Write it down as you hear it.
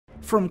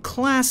From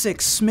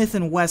classic Smith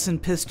Wesson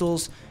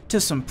pistols to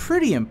some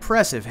pretty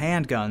impressive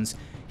handguns,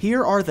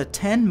 here are the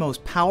 10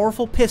 most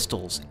powerful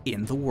pistols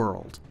in the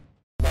world.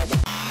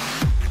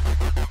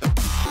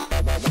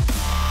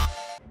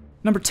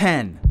 Number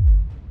 10.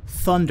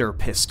 Thunder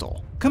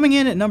Pistol. Coming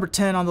in at number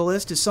 10 on the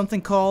list is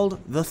something called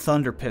the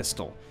Thunder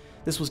Pistol.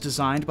 This was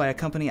designed by a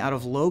company out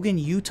of Logan,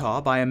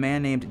 Utah by a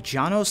man named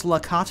Janos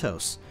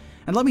Lakatos.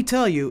 And let me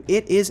tell you,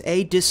 it is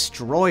a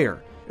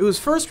destroyer. It was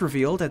first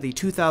revealed at the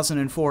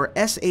 2004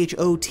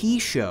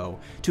 SHOT show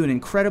to an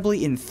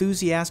incredibly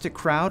enthusiastic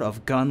crowd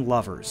of gun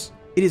lovers.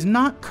 It is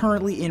not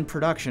currently in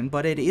production,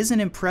 but it is an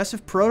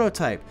impressive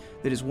prototype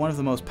that is one of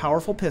the most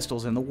powerful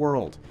pistols in the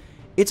world.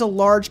 It's a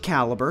large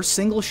caliber,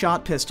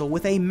 single-shot pistol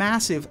with a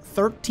massive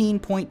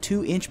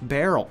 13.2-inch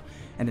barrel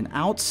and an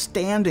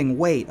outstanding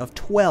weight of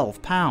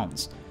 12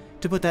 pounds.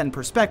 To put that in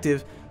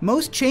perspective,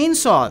 most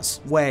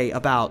chainsaws weigh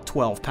about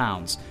 12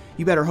 pounds.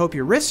 You better hope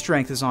your wrist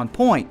strength is on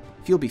point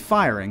if you'll be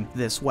firing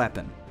this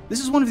weapon. This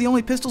is one of the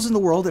only pistols in the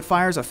world that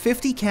fires a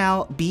 50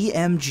 cal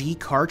BMG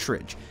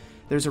cartridge.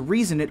 There's a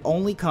reason it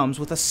only comes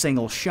with a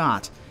single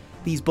shot.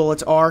 These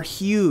bullets are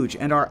huge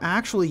and are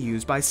actually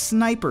used by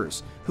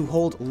snipers, who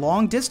hold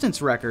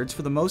long-distance records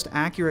for the most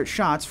accurate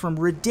shots from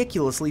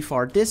ridiculously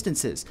far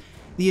distances.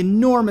 The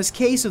enormous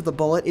case of the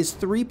bullet is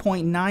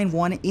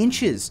 3.91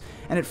 inches,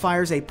 and it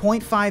fires a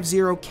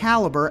 .50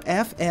 caliber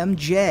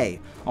FMJ,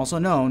 also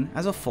known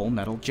as a full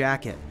metal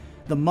jacket.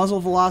 The muzzle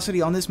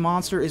velocity on this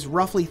monster is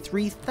roughly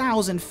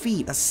 3,000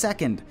 feet a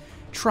second.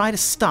 Try to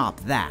stop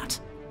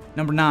that.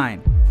 Number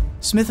 9.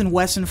 Smith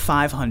Wesson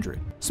 500.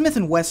 Smith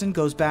Wesson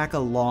goes back a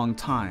long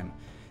time.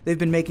 They've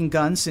been making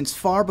guns since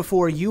far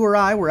before you or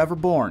I were ever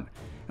born.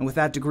 And with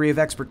that degree of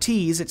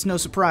expertise, it's no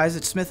surprise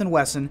that Smith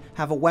Wesson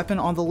have a weapon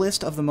on the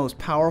list of the most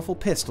powerful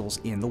pistols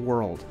in the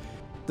world.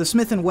 The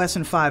Smith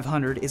Wesson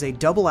 500 is a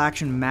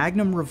double-action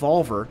magnum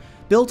revolver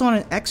built on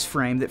an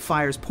X-frame that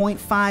fires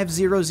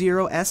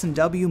 .500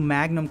 S&W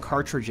magnum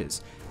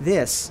cartridges.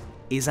 This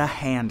is a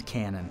hand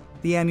cannon.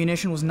 The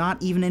ammunition was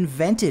not even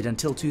invented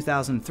until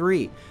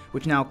 2003,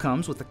 which now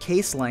comes with a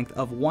case length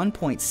of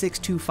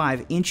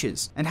 1.625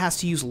 inches and has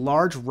to use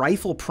large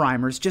rifle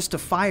primers just to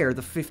fire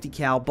the 50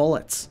 cal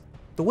bullets.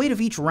 The weight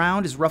of each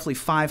round is roughly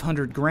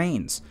 500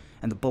 grains,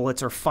 and the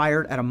bullets are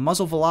fired at a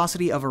muzzle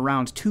velocity of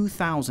around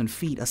 2,000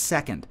 feet a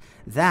second.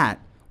 That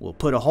will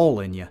put a hole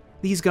in you.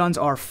 These guns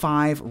are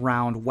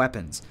 5-round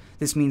weapons.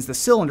 This means the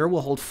cylinder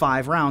will hold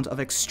 5 rounds of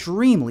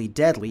extremely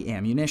deadly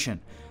ammunition.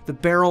 The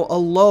barrel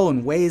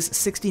alone weighs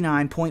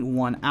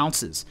 69.1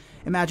 ounces.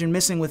 Imagine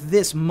missing with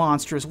this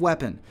monstrous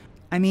weapon.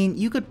 I mean,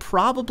 you could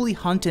probably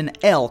hunt an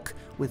elk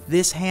with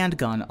this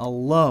handgun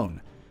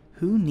alone.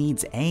 Who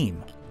needs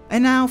aim?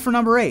 And now for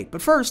number 8,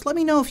 but first, let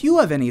me know if you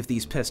have any of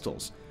these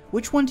pistols.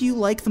 Which one do you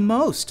like the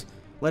most?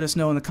 Let us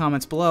know in the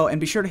comments below,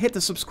 and be sure to hit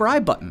the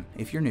subscribe button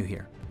if you're new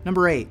here.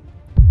 Number 8.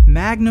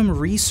 Magnum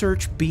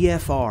Research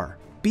BFR.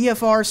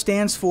 BFR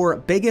stands for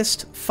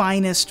Biggest,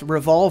 Finest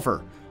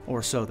Revolver,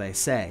 or so they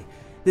say.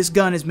 This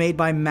gun is made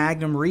by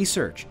Magnum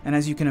Research, and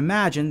as you can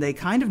imagine, they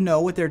kind of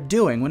know what they're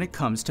doing when it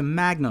comes to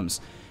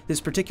magnums. This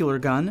particular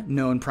gun,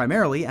 known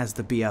primarily as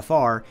the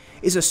BFR,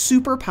 is a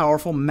super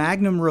powerful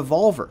magnum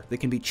revolver that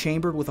can be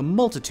chambered with a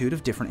multitude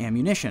of different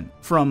ammunition,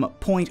 from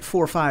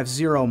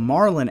 .450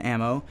 Marlin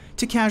ammo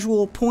to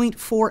casual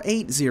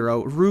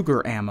 .480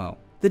 Ruger ammo.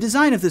 The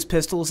design of this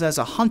pistol is as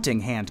a hunting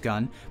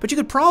handgun, but you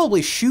could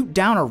probably shoot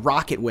down a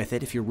rocket with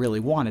it if you really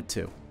wanted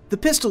to. The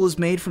pistol is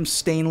made from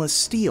stainless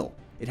steel.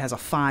 It has a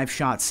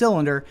 5-shot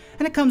cylinder,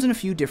 and it comes in a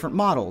few different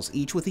models,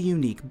 each with a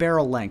unique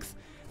barrel length.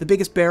 The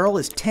biggest barrel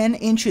is 10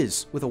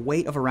 inches, with a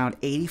weight of around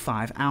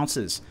 85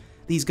 ounces.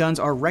 These guns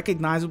are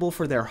recognizable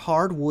for their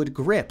hardwood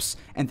grips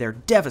and their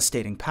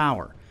devastating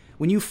power.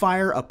 When you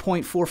fire a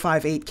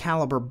 .458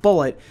 caliber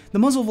bullet, the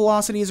muzzle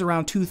velocity is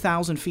around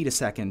 2,000 feet a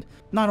second.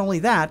 Not only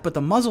that, but the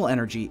muzzle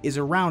energy is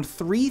around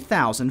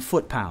 3,000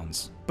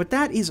 foot-pounds. But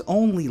that is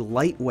only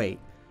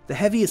lightweight. The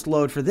heaviest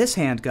load for this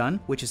handgun,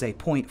 which is a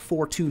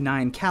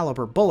 .429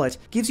 caliber bullet,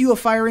 gives you a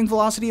firing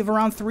velocity of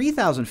around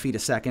 3,000 feet a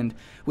second,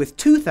 with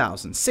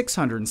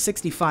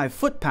 2,665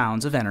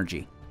 foot-pounds of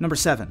energy. Number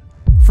 7.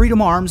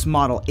 Freedom Arms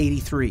Model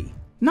 83.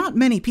 Not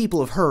many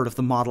people have heard of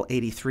the Model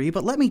 83,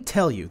 but let me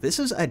tell you, this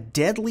is a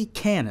deadly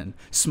cannon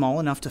small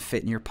enough to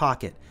fit in your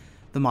pocket.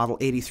 The Model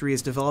 83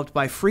 is developed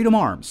by Freedom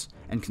Arms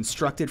and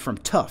constructed from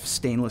tough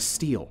stainless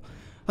steel.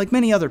 Like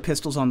many other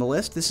pistols on the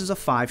list, this is a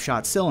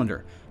 5-shot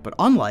cylinder, but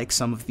unlike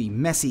some of the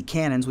messy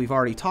cannons we've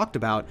already talked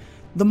about,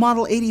 the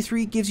Model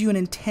 83 gives you an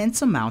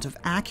intense amount of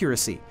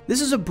accuracy. This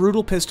is a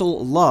brutal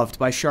pistol loved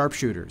by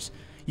sharpshooters.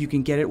 You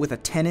can get it with a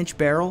 10-inch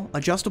barrel,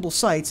 adjustable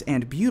sights,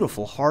 and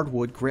beautiful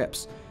hardwood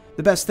grips.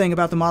 The best thing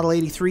about the Model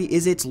 83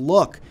 is its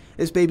look.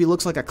 This baby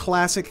looks like a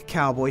classic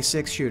cowboy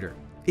 6-shooter.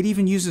 It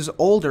even uses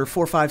older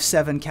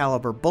 .457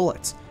 caliber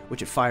bullets,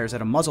 which it fires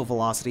at a muzzle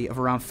velocity of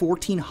around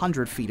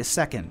 1,400 feet a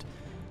second.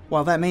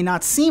 While that may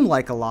not seem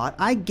like a lot,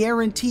 I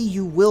guarantee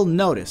you will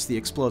notice the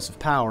explosive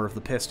power of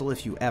the pistol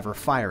if you ever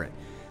fire it.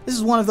 This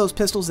is one of those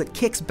pistols that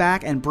kicks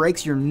back and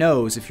breaks your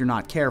nose if you're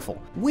not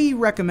careful. We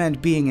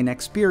recommend being an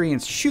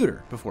experienced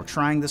shooter before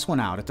trying this one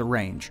out at the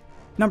range.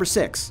 Number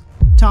 6.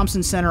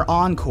 Thompson Center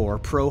Encore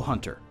Pro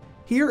Hunter.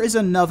 Here is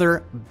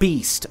another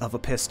beast of a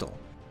pistol.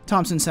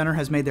 Thompson Center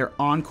has made their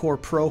Encore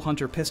Pro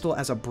Hunter pistol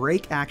as a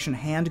break-action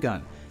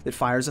handgun that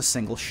fires a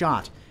single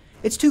shot.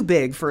 It's too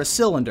big for a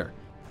cylinder.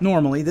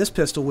 Normally, this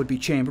pistol would be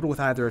chambered with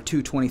either a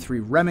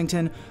 .223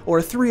 Remington or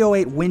a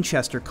 .308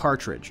 Winchester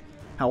cartridge.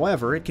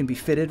 However, it can be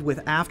fitted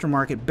with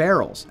aftermarket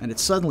barrels, and it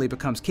suddenly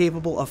becomes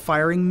capable of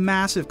firing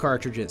massive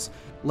cartridges,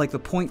 like the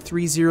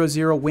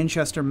 .300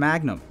 Winchester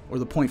Magnum or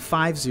the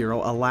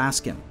 .50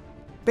 Alaskan.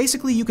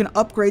 Basically, you can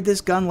upgrade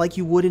this gun like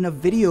you would in a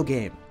video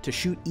game to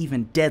shoot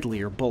even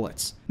deadlier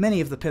bullets.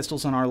 Many of the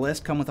pistols on our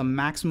list come with a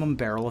maximum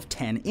barrel of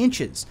 10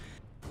 inches.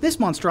 This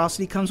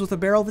monstrosity comes with a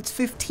barrel that's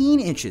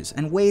 15 inches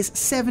and weighs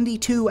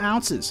 72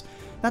 ounces.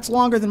 That's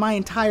longer than my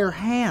entire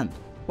hand.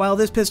 While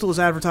this pistol is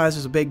advertised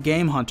as a big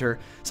game hunter,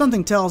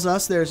 something tells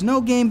us there's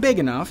no game big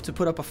enough to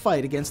put up a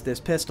fight against this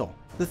pistol.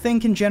 The thing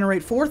can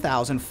generate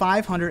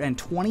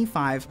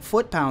 4,525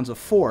 foot-pounds of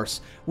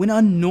force when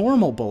a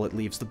normal bullet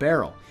leaves the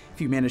barrel. If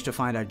you manage to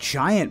find a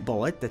giant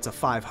bullet that's a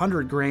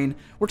 500 grain,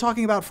 we're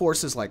talking about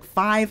forces like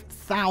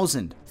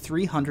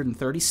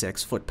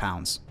 5,336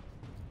 foot-pounds.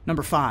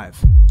 Number 5.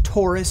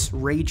 Taurus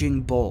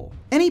Raging Bull.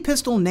 Any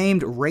pistol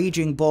named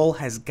Raging Bull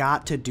has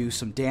got to do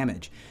some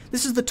damage.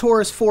 This is the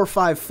Taurus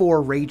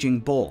 454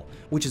 Raging Bull,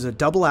 which is a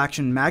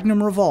double-action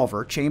magnum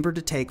revolver chambered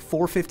to take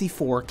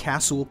 .454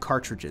 Casull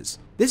cartridges.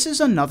 This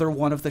is another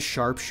one of the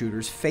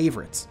sharpshooter's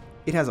favorites.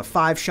 It has a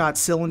 5-shot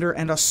cylinder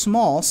and a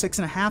small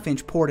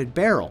 6.5-inch ported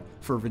barrel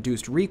for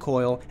reduced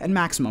recoil and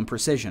maximum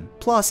precision.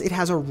 Plus, it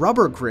has a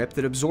rubber grip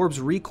that absorbs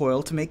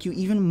recoil to make you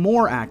even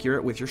more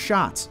accurate with your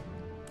shots.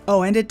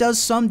 Oh, and it does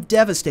some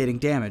devastating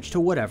damage to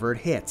whatever it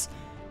hits.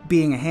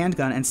 Being a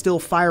handgun and still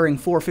firing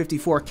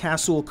 .454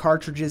 Casull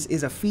cartridges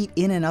is a feat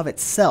in and of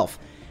itself,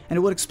 and it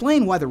would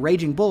explain why the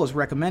Raging Bull is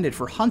recommended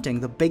for hunting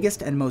the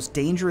biggest and most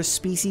dangerous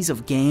species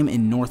of game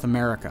in North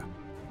America.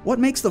 What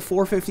makes the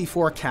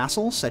 .454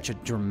 Casull such a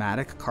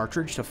dramatic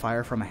cartridge to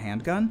fire from a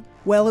handgun?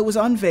 Well, it was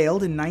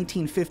unveiled in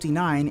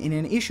 1959 in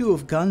an issue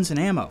of Guns and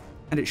Ammo,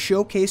 and it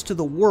showcased to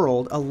the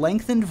world a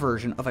lengthened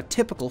version of a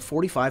typical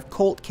 .45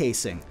 Colt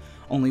casing,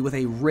 only with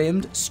a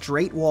rimmed,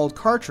 straight-walled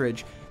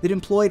cartridge that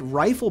employed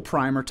rifle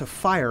primer to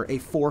fire a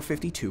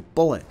 .452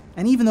 bullet.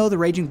 And even though the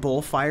Raging Bull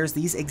fires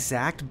these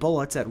exact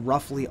bullets at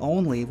roughly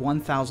only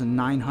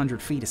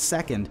 1,900 feet a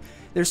second,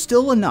 there's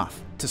still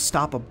enough to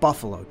stop a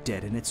buffalo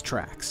dead in its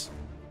tracks.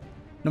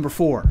 Number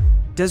 4.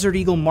 Desert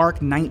Eagle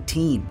Mark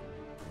 19.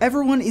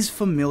 Everyone is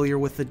familiar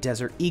with the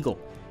Desert Eagle.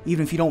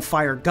 Even if you don't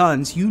fire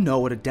guns, you know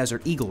what a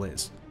Desert Eagle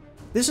is.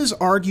 This is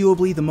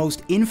arguably the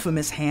most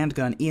infamous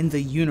handgun in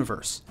the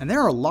universe, and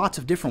there are lots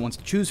of different ones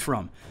to choose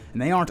from,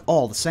 and they aren't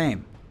all the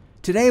same.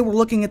 Today we're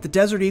looking at the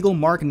Desert Eagle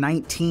Mark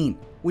 19,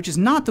 which is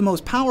not the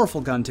most powerful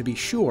gun to be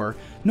sure,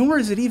 nor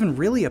is it even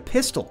really a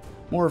pistol,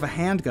 more of a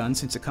handgun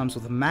since it comes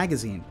with a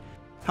magazine.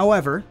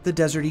 However, the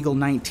Desert Eagle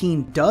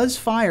 19 does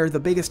fire the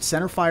biggest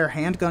centerfire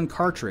handgun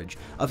cartridge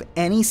of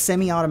any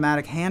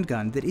semi-automatic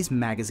handgun that is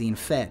magazine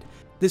fed.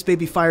 This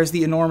baby fires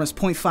the enormous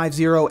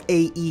 .50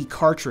 AE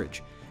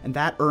cartridge, and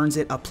that earns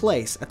it a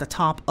place at the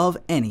top of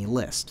any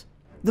list.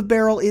 The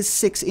barrel is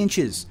 6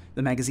 inches,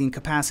 the magazine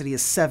capacity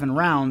is 7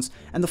 rounds,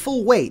 and the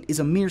full weight is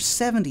a mere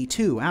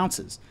 72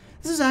 ounces.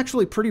 This is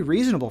actually pretty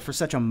reasonable for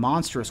such a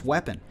monstrous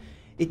weapon.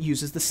 It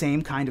uses the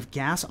same kind of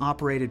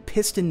gas-operated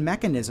piston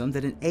mechanism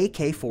that an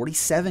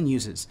AK-47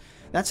 uses.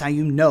 That's how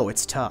you know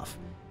it's tough.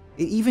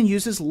 It even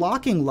uses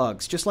locking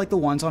lugs, just like the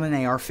ones on an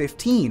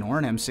AR-15 or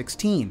an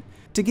M16.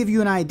 To give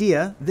you an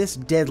idea, this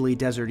deadly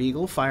Desert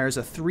Eagle fires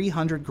a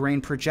 300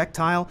 grain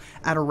projectile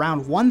at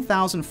around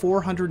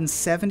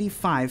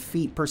 1,475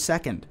 feet per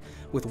second,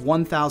 with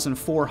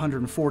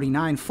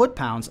 1,449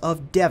 foot-pounds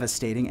of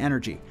devastating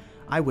energy.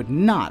 I would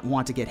not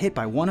want to get hit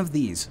by one of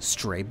these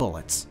stray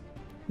bullets.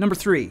 Number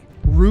 3.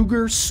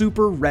 Ruger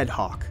Super Red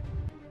Hawk.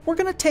 We're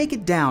going to take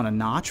it down a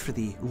notch for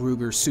the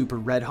Ruger Super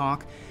Red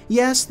Hawk.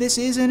 Yes, this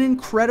is an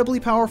incredibly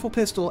powerful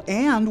pistol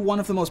and one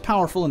of the most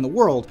powerful in the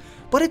world,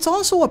 but it's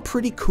also a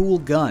pretty cool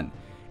gun.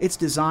 It's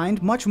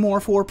designed much more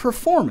for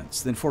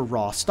performance than for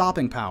raw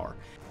stopping power.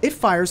 It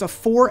fires a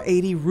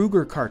 .480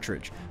 Ruger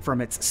cartridge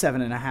from its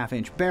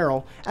 7.5-inch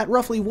barrel at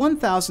roughly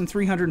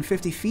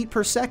 1,350 feet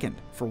per second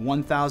for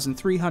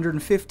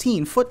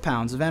 1,315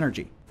 foot-pounds of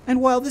energy. And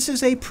while this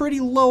is a pretty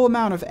low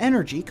amount of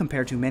energy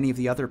compared to many of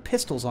the other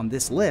pistols on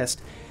this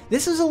list,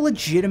 this is a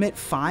legitimate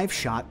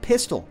 5-shot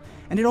pistol,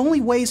 and it only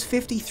weighs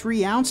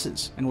 53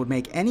 ounces and would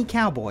make any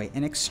cowboy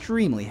an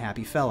extremely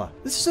happy fella.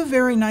 This is a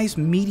very nice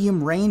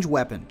medium-range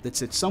weapon that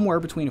sits somewhere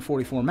between a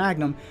 .44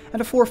 Magnum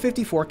and a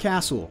 .454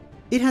 Casull.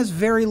 It has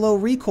very low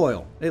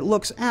recoil, it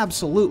looks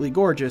absolutely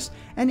gorgeous,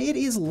 and it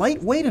is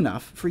lightweight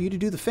enough for you to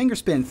do the finger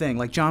spin thing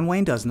like John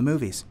Wayne does in the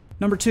movies.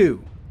 Number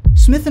 2.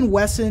 Smith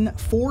Wesson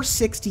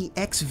 460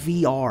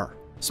 XVR.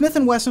 Smith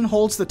Wesson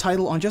holds the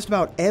title on just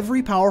about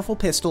every powerful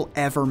pistol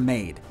ever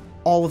made.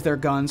 All of their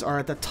guns are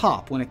at the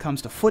top when it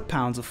comes to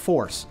foot-pounds of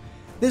force.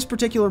 This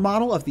particular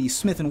model of the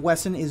Smith &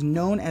 Wesson is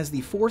known as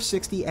the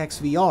 460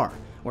 XVR,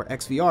 where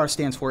XVR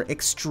stands for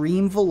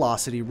Extreme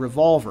Velocity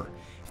Revolver.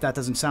 If that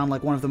doesn't sound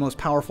like one of the most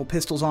powerful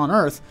pistols on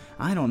Earth,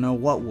 I don't know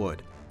what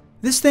would.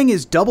 This thing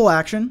is double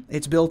action.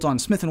 It's built on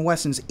Smith &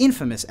 Wesson's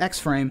infamous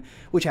X-frame,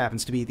 which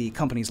happens to be the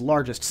company's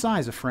largest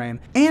size of frame,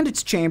 and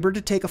it's chambered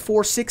to take a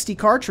 460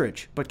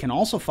 cartridge, but can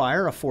also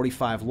fire a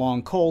 45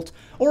 long Colt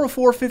or a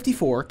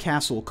 454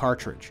 Castle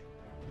cartridge.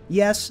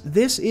 Yes,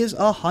 this is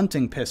a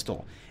hunting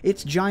pistol.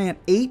 Its giant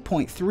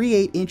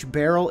 8.38-inch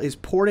barrel is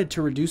ported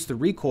to reduce the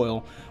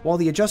recoil, while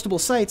the adjustable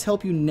sights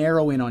help you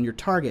narrow in on your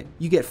target.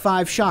 You get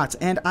 5 shots,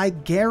 and I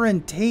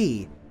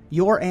guarantee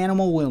your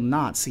animal will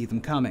not see them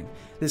coming.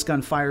 This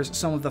gun fires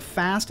some of the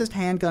fastest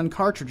handgun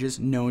cartridges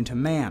known to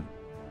man.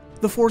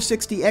 The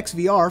 460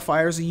 XVR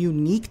fires a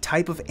unique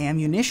type of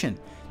ammunition,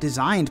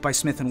 designed by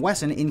Smith &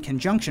 Wesson in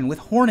conjunction with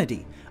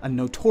Hornady, a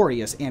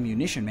notorious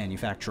ammunition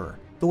manufacturer.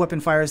 The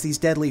weapon fires these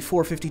deadly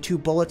 452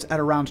 bullets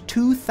at around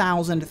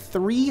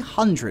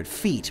 2,300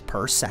 feet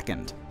per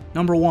second.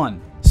 Number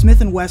 1.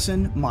 Smith &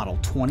 Wesson Model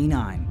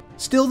 29.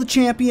 Still the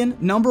champion,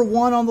 number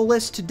 1 on the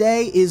list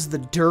today is the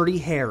Dirty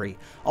Harry,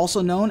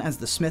 also known as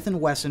the Smith &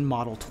 Wesson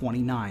Model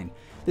 29.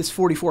 This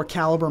 44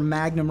 caliber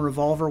magnum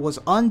revolver was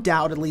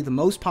undoubtedly the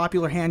most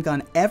popular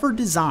handgun ever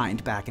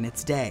designed back in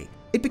its day.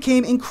 It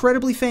became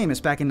incredibly famous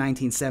back in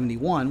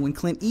 1971 when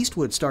Clint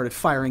Eastwood started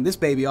firing this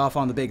baby off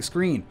on the big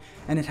screen,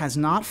 and it has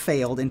not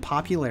failed in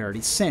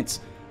popularity since.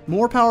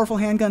 More powerful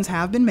handguns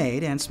have been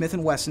made, and Smith &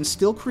 Wesson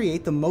still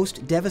create the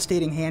most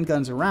devastating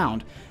handguns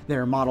around.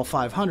 Their Model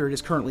 500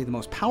 is currently the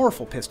most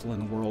powerful pistol in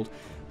the world,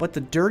 but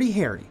the Dirty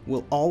Harry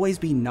will always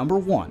be number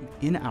 1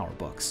 in our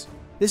books.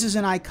 This is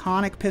an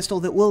iconic pistol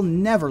that will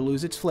never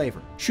lose its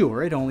flavor.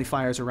 Sure, it only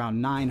fires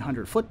around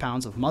 900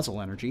 foot-pounds of muzzle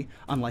energy,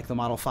 unlike the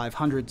Model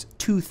 500's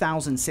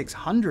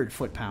 2,600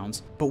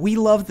 foot-pounds, but we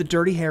love the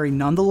Dirty Harry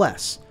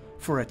nonetheless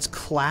for its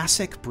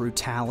classic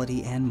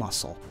brutality and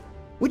muscle.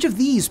 Which of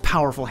these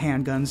powerful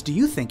handguns do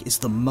you think is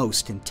the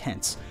most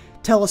intense?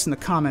 Tell us in the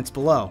comments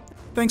below.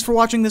 Thanks for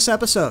watching this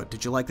episode.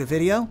 Did you like the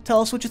video? Tell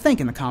us what you think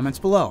in the comments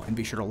below, and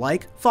be sure to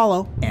like,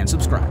 follow, and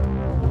subscribe.